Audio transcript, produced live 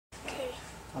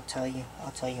I'll tell you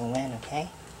when, okay?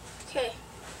 Okay.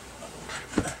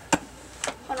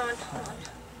 Hold on.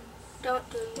 Don't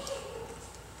do me.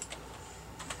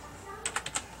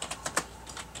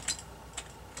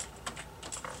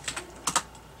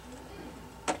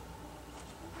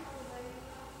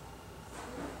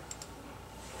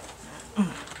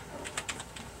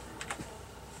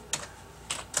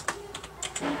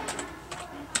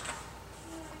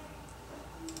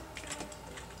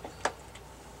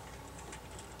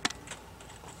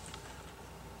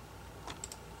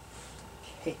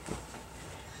 Hey,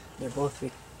 they're both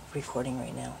recording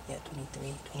right now. Yeah,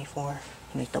 23, 24.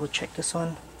 Can we double check this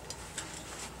one?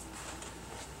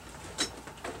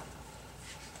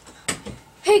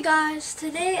 Hey guys,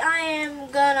 today I am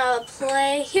gonna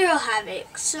play Hero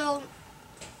Havoc. So,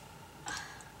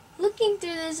 looking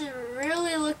through this, it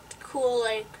really looked cool,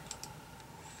 like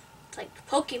it's like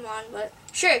Pokemon, but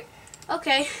sure.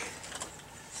 Okay,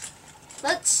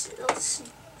 let's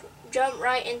jump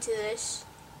right into this.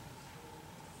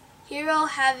 Hero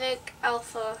Havoc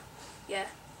Alpha, yeah.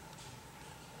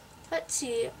 Let's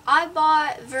see. I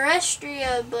bought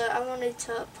Verestria, but I wanted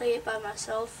to play it by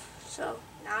myself, so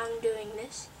now I'm doing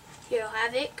this. Hero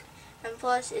Havoc, and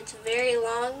plus it's very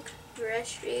long.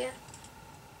 Verestria,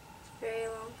 it's very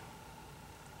long.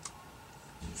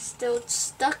 Still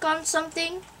stuck on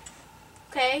something.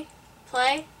 Okay,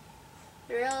 play.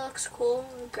 It really looks cool.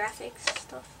 The graphics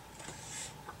stuff.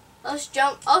 Let's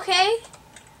jump. Okay.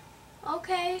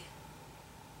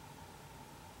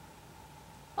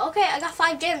 Okay, I got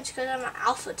 5 gems because I'm an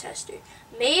alpha tester.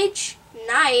 Mage,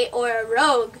 Knight, or a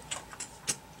Rogue.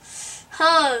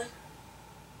 Huh.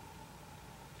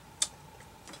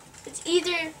 It's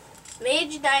either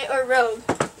Mage, Knight, or Rogue.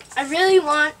 I really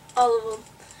want all of them.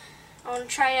 I want to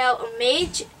try out a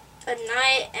Mage, a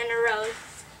Knight, and a Rogue.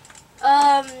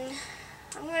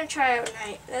 I'm going to try out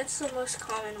Knight. That's the most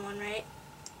common one, right?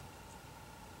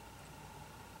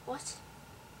 What?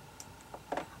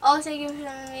 Oh, thank you for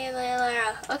sending me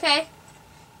Layla. Okay.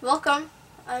 Welcome.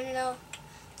 I don't know.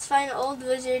 Let's find an old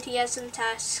wizard. He has some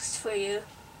tasks for you.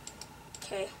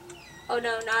 Okay. Oh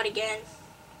no, not again.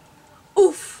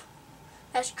 Oof!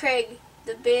 That's Craig,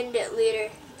 the bandit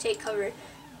leader. Take cover.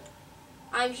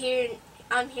 I'm here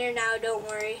now, don't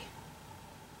worry.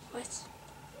 What?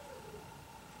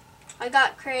 I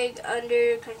got Craig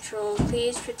under control.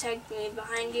 Please protect me.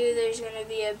 Behind you there's gonna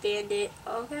be a bandit.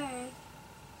 Okay.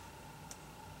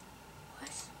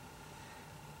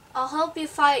 I'll help you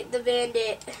fight the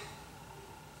bandit.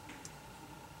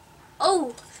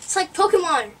 Oh, it's like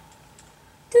Pokemon.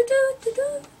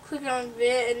 Click on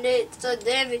bandit to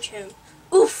damage him.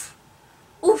 Oof.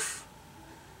 Oof.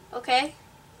 Okay.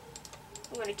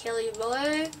 I'm gonna kill you,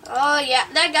 boy. Oh yeah,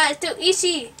 that guy's too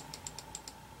easy.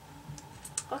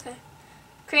 Okay.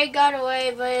 Craig got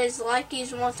away, but his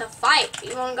lackeys want to fight.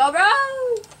 You wanna go, bro?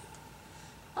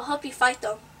 I'll help you fight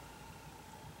them.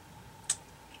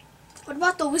 What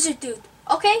about the wizard dude?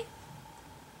 Okay.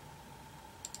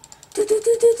 Kill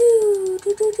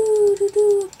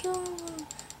him.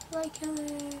 Like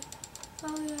killer.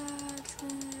 Oh yeah.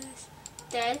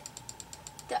 Dead.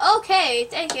 Okay,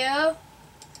 thank you.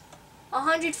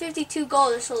 152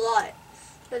 gold is a lot.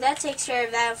 But that takes care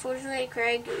of that. Unfortunately,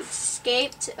 Craig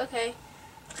escaped. Okay.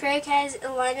 Craig has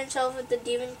aligned himself with the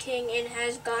Demon King and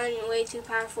has gotten way too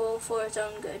powerful for its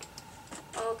own good.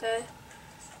 Okay.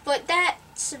 But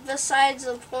that's besides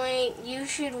the point. You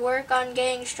should work on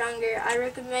getting stronger. I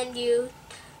recommend you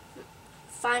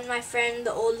find my friend,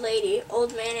 the old lady.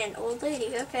 Old man and old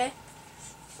lady, okay.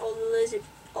 Old lizard.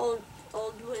 Old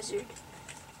wizard.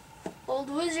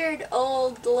 Old wizard,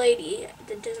 old lady.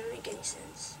 That doesn't make any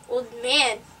sense. Old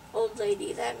man, old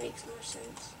lady. That makes more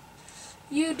sense.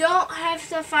 You don't have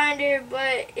to find her,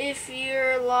 but if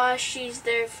you're lost, she's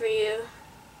there for you.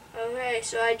 Okay,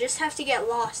 so I just have to get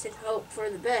lost and hope for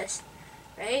the best,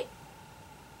 right?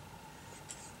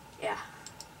 Yeah.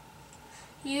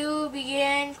 You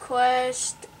begin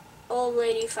quest, old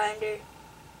lady finder.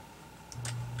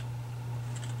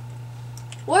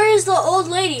 Where is the old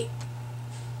lady?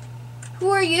 Who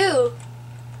are you?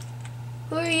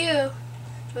 Who are you?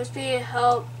 Must be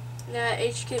help. Not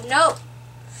HQ. Nope.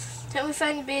 Can we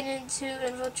find bandits who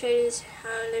infiltrated this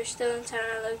town? They're still in town.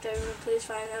 I looked over. Please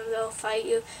find them. They'll fight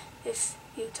you if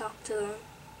you talk to them.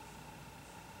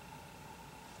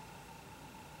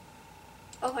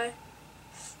 Okay.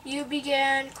 You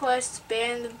began quest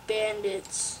ban the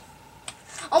bandits.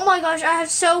 Oh my gosh, I have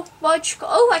so much.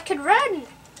 Oh, I can run.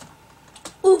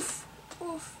 Oof.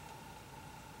 Oof.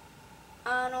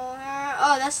 I don't know.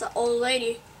 Oh, that's the old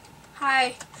lady.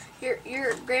 Hi.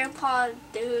 Your grandpa,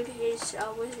 dude, he's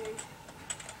a wizard.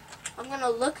 I'm gonna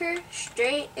look her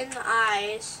straight in the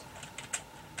eyes.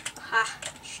 Aha,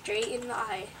 straight in the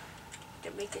eye.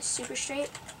 Gonna make this super straight.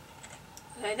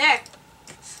 Okay, there.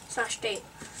 It's not straight.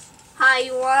 Hi,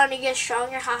 you want to get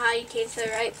stronger? Haha, you came to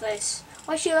the right place.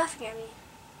 Why is she laughing at me?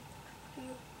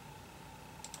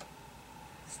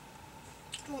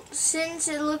 Since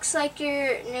it looks like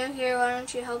you're new here, why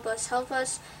don't you help us? Help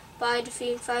us by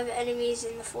defeating 5 enemies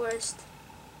in the forest.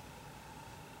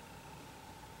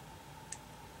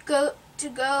 Go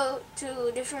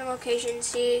to different locations,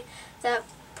 see that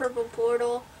purple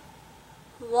portal.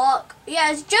 Walk.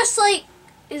 Yeah, it's just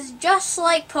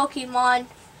like Pokemon.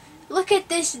 Look at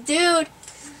this dude.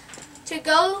 To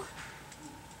go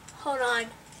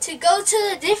to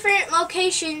the different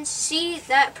locations, see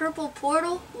that purple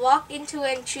portal, walk into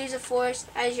it and choose a forest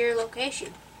as your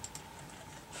location.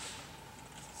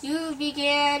 You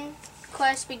began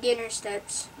quest beginner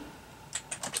steps.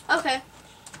 Okay.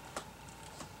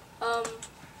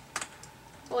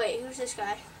 Wait, who's this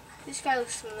guy? This guy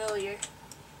looks familiar.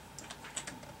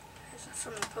 Is that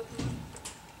from the Pokemon?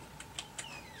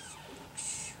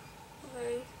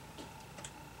 Okay.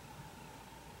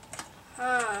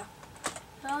 Huh.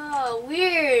 Oh,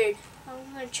 weird.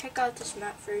 I'm gonna check out this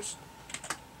map first.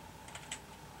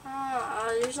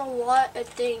 There's a lot of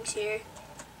things here.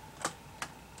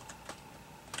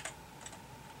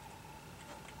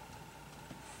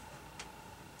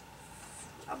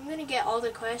 I'm gonna get all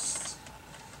the quests.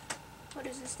 What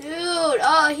is this dude?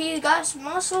 Oh, he got some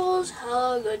muscles.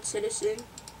 Oh, good citizen.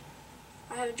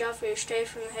 I have a job for you straight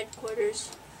from the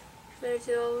headquarters.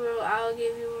 I'll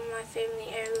give you one of my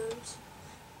family heirlooms.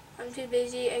 I'm too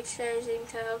busy exercising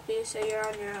to help you, so you're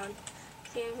on your own.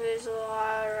 There's a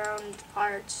lot around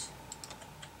parts.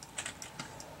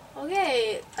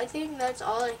 Okay, I think that's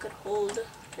all I could hold.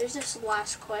 There's this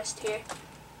last quest here.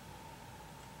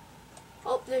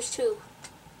 Oh, there's 2.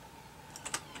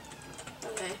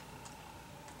 Okay.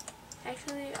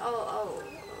 Actually,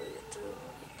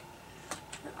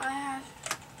 I have.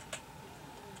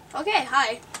 Okay,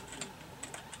 hi.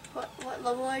 What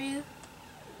level are you?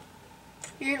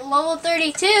 You're level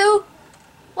 32?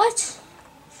 What?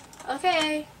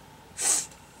 Okay.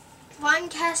 Find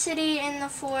Cassidy in the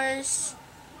forest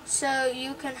so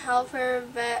you can help her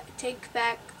take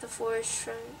back the forest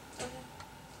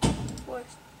from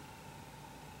forest.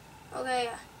 Okay,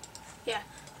 yeah.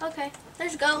 Okay,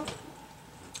 let's go.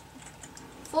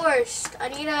 Forest. I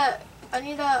need a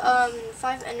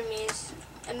 5 enemies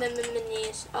and then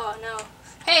minis. Oh no.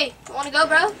 Hey, wanna go,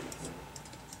 bro?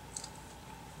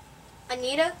 I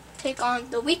need to take on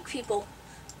the weak people.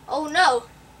 Oh no.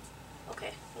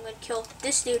 Okay, I'm gonna kill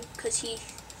this dude because he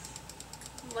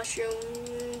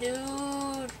mushroom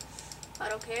dude. I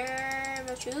don't care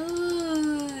about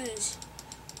yous.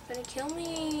 Gonna kill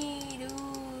me,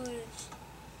 dudes.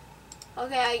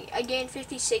 Okay, I gained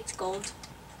 56 gold.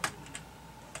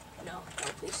 No,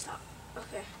 please stop.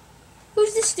 Okay.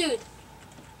 Who's this dude?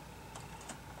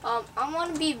 I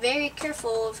want to be very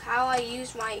careful of how I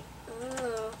use my.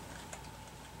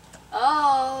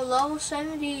 Oh, level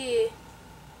 70.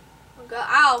 Oh God,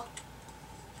 ow!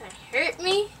 That hurt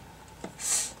me.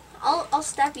 I'll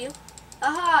stab you.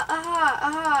 Aha! Aha!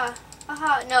 Aha!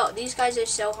 Aha! No, these guys are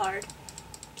so hard.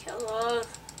 Kill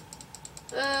off.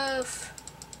 Oof.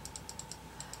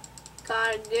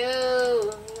 Gotta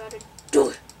go. Gotta do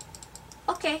it.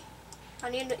 Okay. I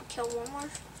need to kill one more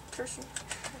person.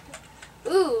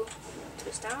 Ooh.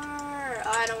 Twister.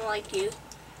 I don't like you.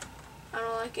 I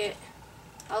don't like it.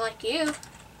 I like you.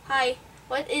 Hi.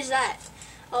 What is that?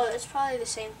 Oh, it's probably the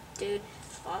same dude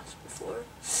lost before.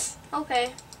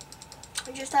 Okay.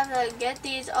 I just have to get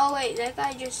these. Oh wait, that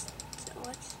guy just.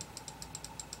 What?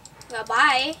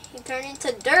 Goodbye. He turned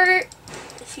into dirt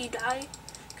if you die.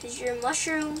 Because you're a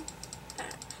mushroom.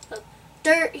 Look.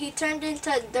 Dirt. He turned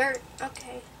into dirt.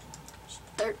 Okay. Just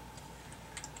dirt.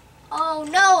 Oh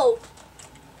no!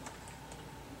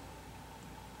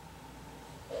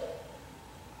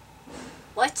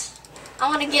 What? I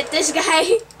want to get this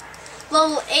guy.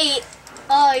 Level 8.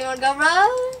 Oh, you want to go, bro?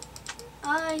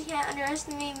 Oh, you can't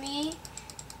underestimate me.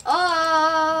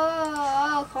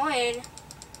 Oh, coin.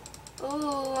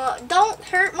 Oh, don't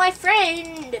hurt my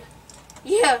friend.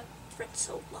 Yeah, friend's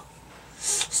so low.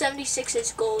 76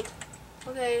 is gold.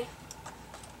 Okay.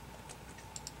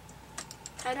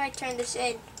 How do I turn this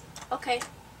in? Okay.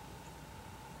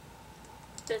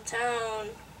 The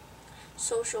town.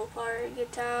 Social park. The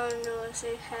town. Let's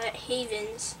say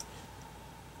Havens.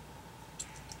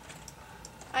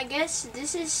 I guess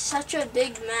this is such a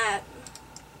big map.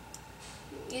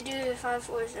 You do 5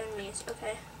 forest enemies.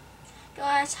 Okay.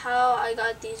 That's how I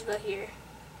got these, but here.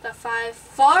 Got 5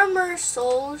 farmer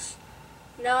souls.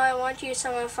 Now I want you to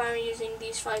summon a farmer using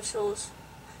these 5 souls.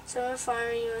 Summon a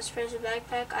farmer, you must press the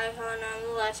backpack icon on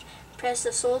the left. Press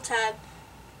the soul tab.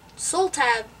 Soul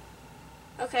tab!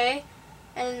 Okay.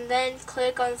 And then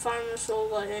click on farm the soul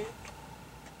button.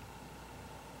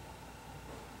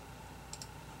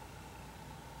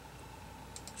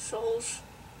 Souls.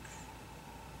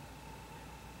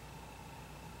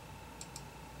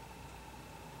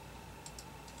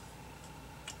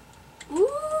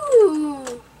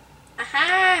 Ooh!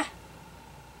 Aha!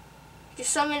 You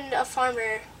summoned a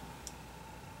farmer.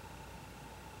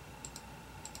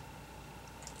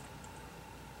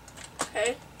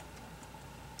 Okay.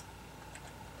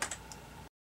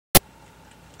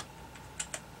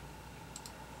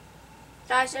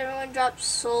 Guys, everyone drop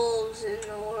souls in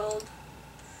the world.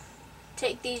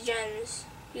 Take these gems.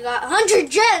 You got 100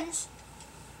 gems!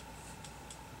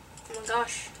 Oh my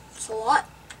gosh, it's a lot.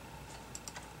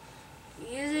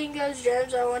 Using those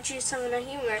gems, I want you to summon a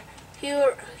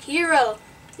hero.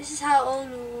 This is how old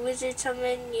wizards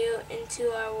summon you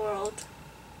into our world.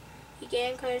 You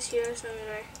gain class hero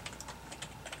summoner.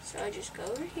 So I just go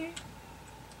over here.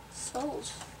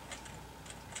 Souls.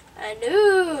 I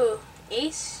knew.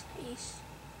 Ace.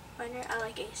 Minor. I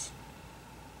like Ace.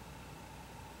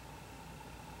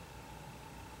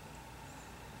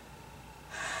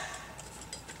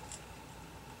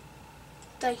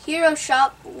 The hero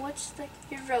shop. What's the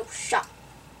hero shop?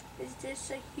 Is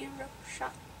this a hero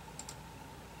shop?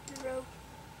 Hero.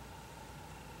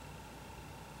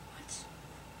 What?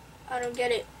 I don't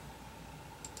get it.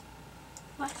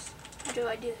 What? How do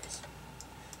I do this?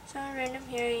 Summon random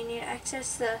hero. You need to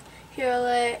access the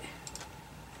herolet.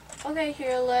 Okay,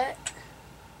 herolet.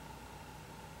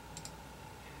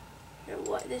 Here,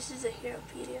 what? This is a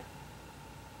Heropedia.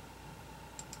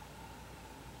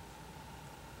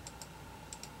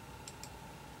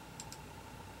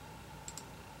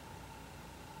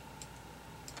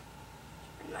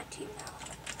 My team now.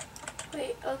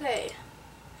 Wait, okay.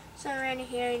 Summon random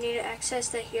hero. You need to access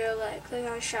the herolet. Click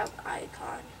on shop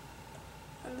icon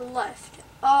on the left.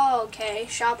 Oh, okay,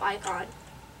 shop icon.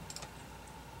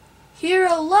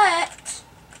 Herolet.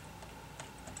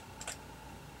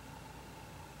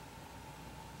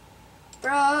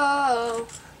 Bro.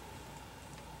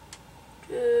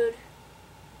 Dude.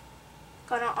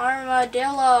 Got an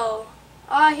armadillo. Oh,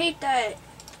 I hate that.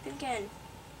 Again.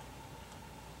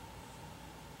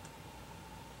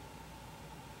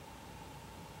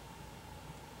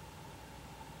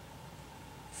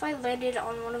 If I landed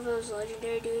on one of those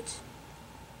legendary dudes.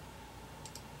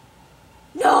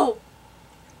 No!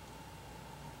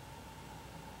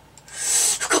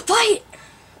 Go buy it!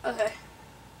 Okay.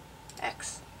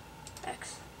 X.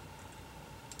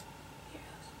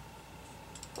 Heroes.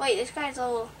 Wait, this guy's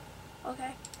level.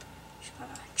 Okay. Just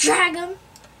gonna drag him.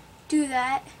 Do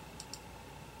that.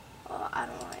 Oh, I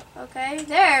don't like. Okay,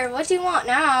 there. What do you want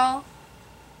now?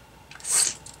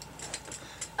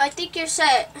 I think you're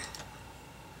set.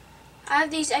 I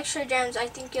have these extra gems. I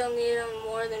think you'll need them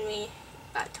more than me.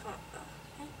 Okay.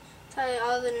 Tell you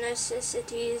all the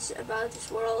necessities about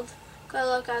this world. Good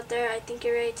luck out there. I think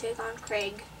you're ready to take on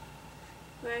Craig.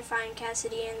 You're going to find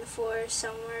Cassidy in the forest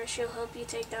somewhere. She'll help you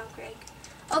take down Craig.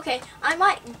 Okay, I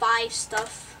might buy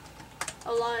stuff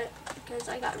a lot because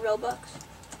I got Robux.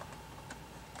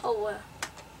 Oh, wow.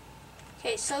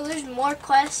 Okay, so there's more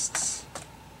quests.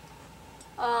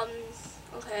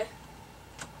 Okay.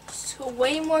 So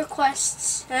way more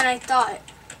quests than I thought.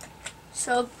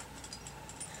 So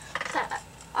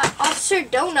Officer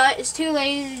Donut is too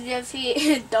lazy to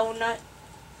defeat Donut.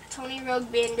 Tony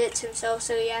Rogue bandits himself,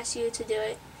 so he asks you to do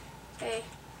it. Okay.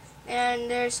 And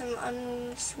there's some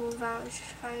unsmooth routes.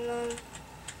 Find them.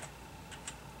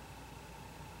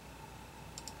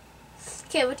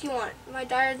 Okay, what do you want? My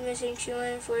daughter's missing. She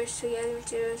went and forced to gather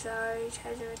materials. Sorry, she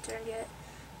hasn't returned yet.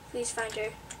 Please find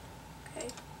her. Okay.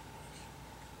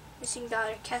 Missing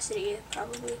daughter, Cassidy,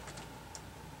 probably.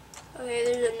 Okay,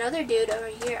 there's another dude over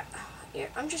here.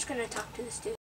 I'm just gonna talk to this dude.